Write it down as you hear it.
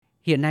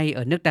Hiện nay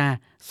ở nước ta,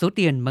 số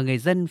tiền mà người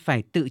dân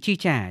phải tự chi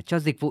trả cho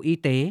dịch vụ y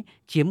tế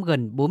chiếm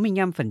gần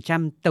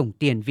 45% tổng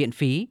tiền viện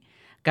phí,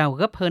 cao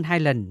gấp hơn 2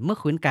 lần mức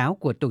khuyến cáo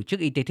của Tổ chức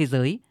Y tế Thế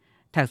giới.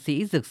 Thạc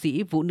sĩ Dược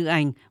sĩ Vũ Nữ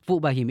Anh, vụ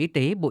Bảo hiểm y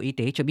tế Bộ Y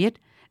tế cho biết,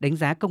 đánh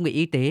giá công nghệ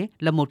y tế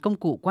là một công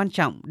cụ quan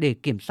trọng để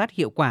kiểm soát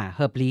hiệu quả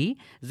hợp lý,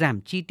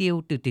 giảm chi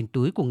tiêu từ tiền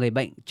túi của người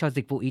bệnh cho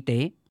dịch vụ y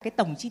tế. Cái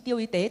tổng chi tiêu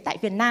y tế tại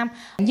Việt Nam,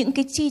 những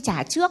cái chi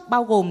trả trước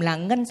bao gồm là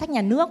ngân sách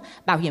nhà nước,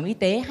 bảo hiểm y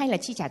tế hay là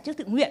chi trả trước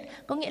tự nguyện,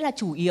 có nghĩa là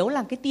chủ yếu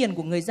là cái tiền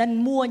của người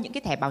dân mua những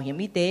cái thẻ bảo hiểm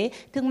y tế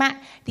thương mại,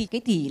 thì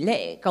cái tỷ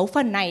lệ cấu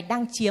phần này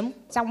đang chiếm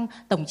trong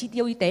tổng chi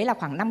tiêu y tế là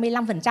khoảng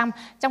 55%,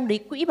 trong đấy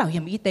quỹ bảo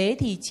hiểm y tế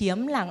thì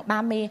chiếm là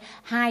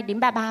 32 đến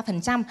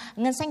 33%,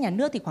 ngân sách nhà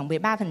nước thì khoảng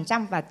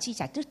 13% và chi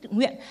trả trước tự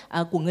nguyện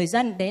của người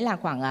dân đấy là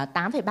khoảng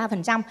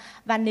 8,3%.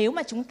 Và nếu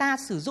mà chúng ta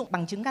sử dụng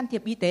bằng chứng can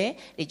thiệp y tế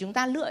để chúng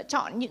ta lựa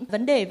chọn những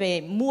vấn đề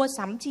về mua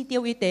sắm chi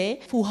tiêu y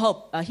tế phù hợp,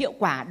 hiệu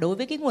quả đối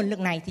với cái nguồn lực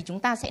này thì chúng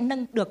ta sẽ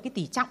nâng được cái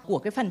tỷ trọng của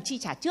cái phần chi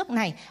trả trước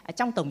này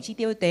trong tổng chi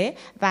tiêu y tế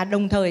và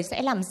đồng thời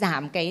sẽ làm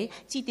giảm cái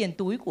chi tiền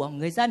túi của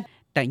người dân.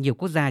 Tại nhiều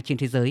quốc gia trên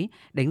thế giới,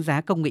 đánh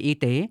giá công nghệ y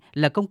tế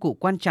là công cụ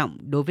quan trọng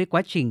đối với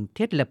quá trình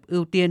thiết lập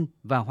ưu tiên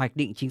và hoạch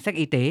định chính sách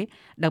y tế,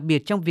 đặc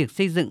biệt trong việc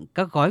xây dựng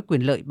các gói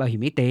quyền lợi bảo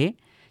hiểm y tế.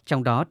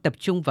 Trong đó tập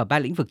trung vào 3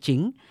 lĩnh vực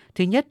chính.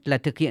 Thứ nhất là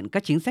thực hiện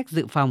các chính sách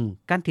dự phòng,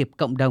 can thiệp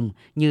cộng đồng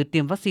như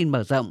tiêm vaccine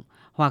mở rộng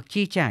hoặc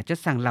chi trả cho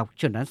sàng lọc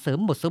chẩn đoán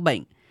sớm một số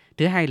bệnh.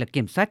 Thứ hai là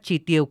kiểm soát chi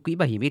tiêu quỹ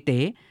bảo hiểm y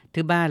tế.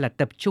 Thứ ba là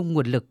tập trung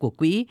nguồn lực của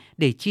quỹ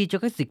để chi cho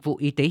các dịch vụ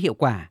y tế hiệu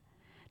quả.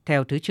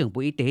 Theo Thứ trưởng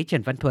Bộ Y tế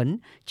Trần Văn Thuấn,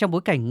 trong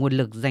bối cảnh nguồn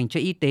lực dành cho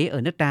y tế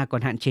ở nước ta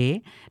còn hạn chế,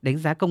 đánh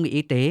giá công nghệ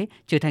y tế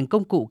trở thành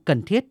công cụ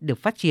cần thiết được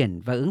phát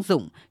triển và ứng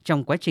dụng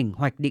trong quá trình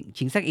hoạch định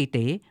chính sách y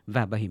tế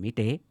và bảo hiểm y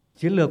tế.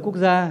 Chiến lược quốc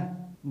gia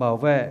bảo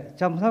vệ,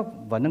 chăm sóc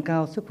và nâng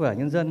cao sức khỏe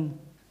nhân dân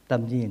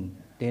tầm nhìn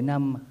đến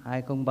năm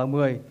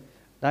 2030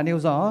 đã nêu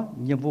rõ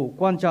nhiệm vụ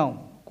quan trọng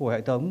của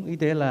hệ thống y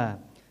tế là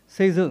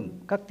xây dựng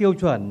các tiêu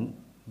chuẩn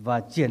và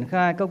triển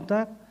khai công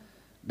tác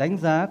đánh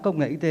giá công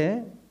nghệ y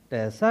tế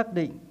để xác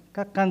định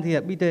các can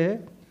thiệp y tế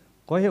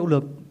có hiệu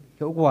lực,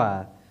 hiệu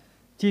quả,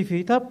 chi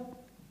phí thấp,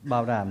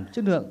 bảo đảm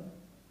chất lượng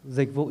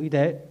dịch vụ y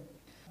tế.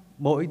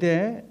 Bộ Y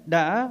tế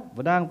đã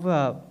và đang phối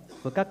hợp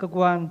với các cơ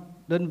quan,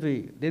 đơn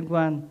vị liên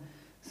quan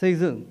xây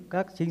dựng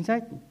các chính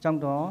sách, trong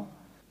đó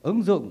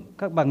ứng dụng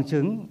các bằng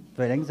chứng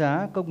về đánh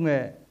giá công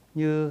nghệ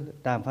như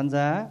đàm phán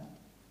giá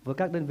với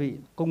các đơn vị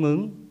cung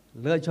ứng,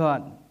 lựa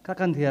chọn các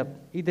can thiệp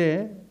y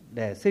tế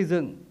để xây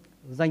dựng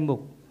danh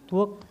mục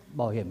thuốc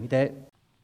bảo hiểm y tế.